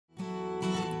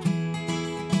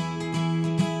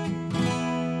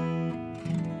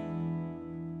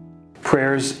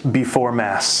Prayers before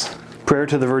Mass. Prayer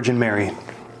to the Virgin Mary.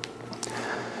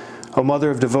 O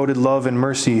Mother of devoted love and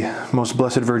mercy, most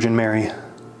blessed Virgin Mary,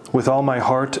 with all my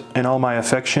heart and all my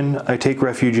affection I take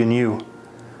refuge in you,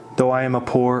 though I am a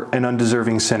poor and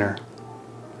undeserving sinner.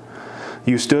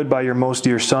 You stood by your most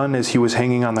dear Son as he was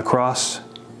hanging on the cross.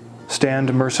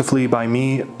 Stand mercifully by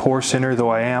me, poor sinner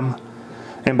though I am,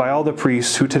 and by all the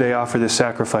priests who today offer this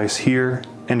sacrifice here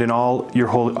and in all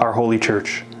our holy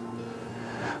Church.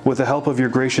 With the help of your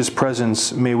gracious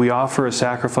presence, may we offer a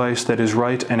sacrifice that is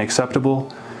right and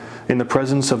acceptable in the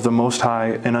presence of the Most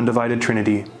High and undivided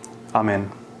Trinity.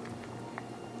 Amen.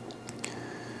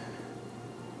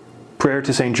 Prayer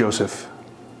to Saint Joseph.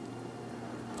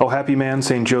 O happy man,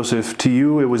 Saint Joseph, to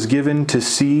you it was given to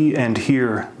see and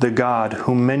hear the God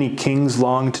whom many kings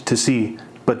longed to see,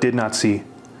 but did not see,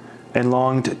 and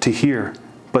longed to hear,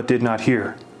 but did not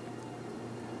hear.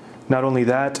 Not only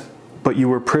that, but you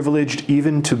were privileged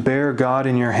even to bear God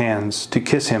in your hands, to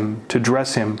kiss him, to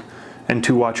dress him, and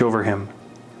to watch over him.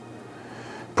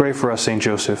 Pray for us, Saint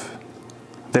Joseph,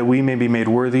 that we may be made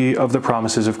worthy of the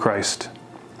promises of Christ.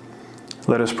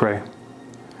 Let us pray.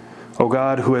 O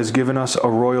God, who has given us a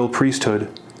royal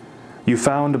priesthood, you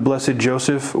found blessed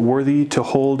Joseph worthy to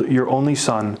hold your only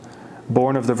Son,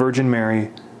 born of the Virgin Mary,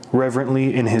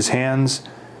 reverently in his hands,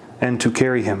 and to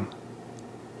carry him.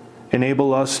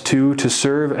 Enable us, too, to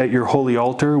serve at your holy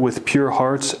altar with pure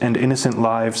hearts and innocent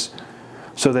lives,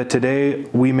 so that today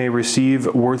we may receive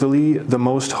worthily the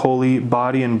most holy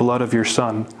body and blood of your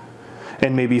Son,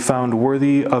 and may be found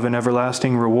worthy of an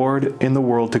everlasting reward in the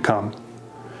world to come.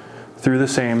 Through the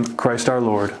same Christ our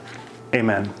Lord.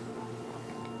 Amen.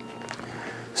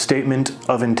 Statement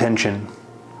of Intention.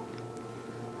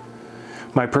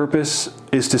 My purpose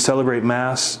is to celebrate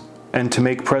Mass and to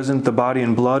make present the body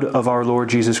and blood of our Lord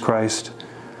Jesus Christ,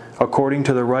 according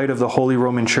to the rite of the Holy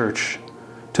Roman Church,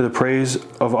 to the praise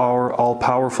of our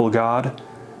all-powerful God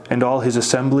and all his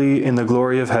assembly in the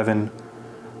glory of heaven,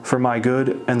 for my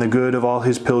good and the good of all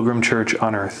his pilgrim church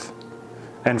on earth,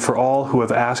 and for all who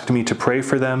have asked me to pray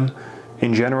for them,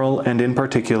 in general and in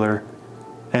particular,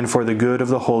 and for the good of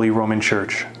the Holy Roman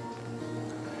Church.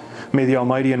 May the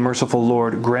Almighty and merciful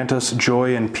Lord grant us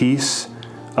joy and peace,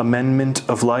 amendment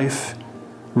of life,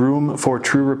 room for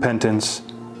true repentance,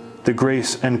 the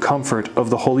grace and comfort of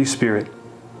the Holy Spirit,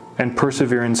 and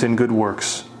perseverance in good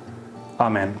works.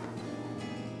 Amen.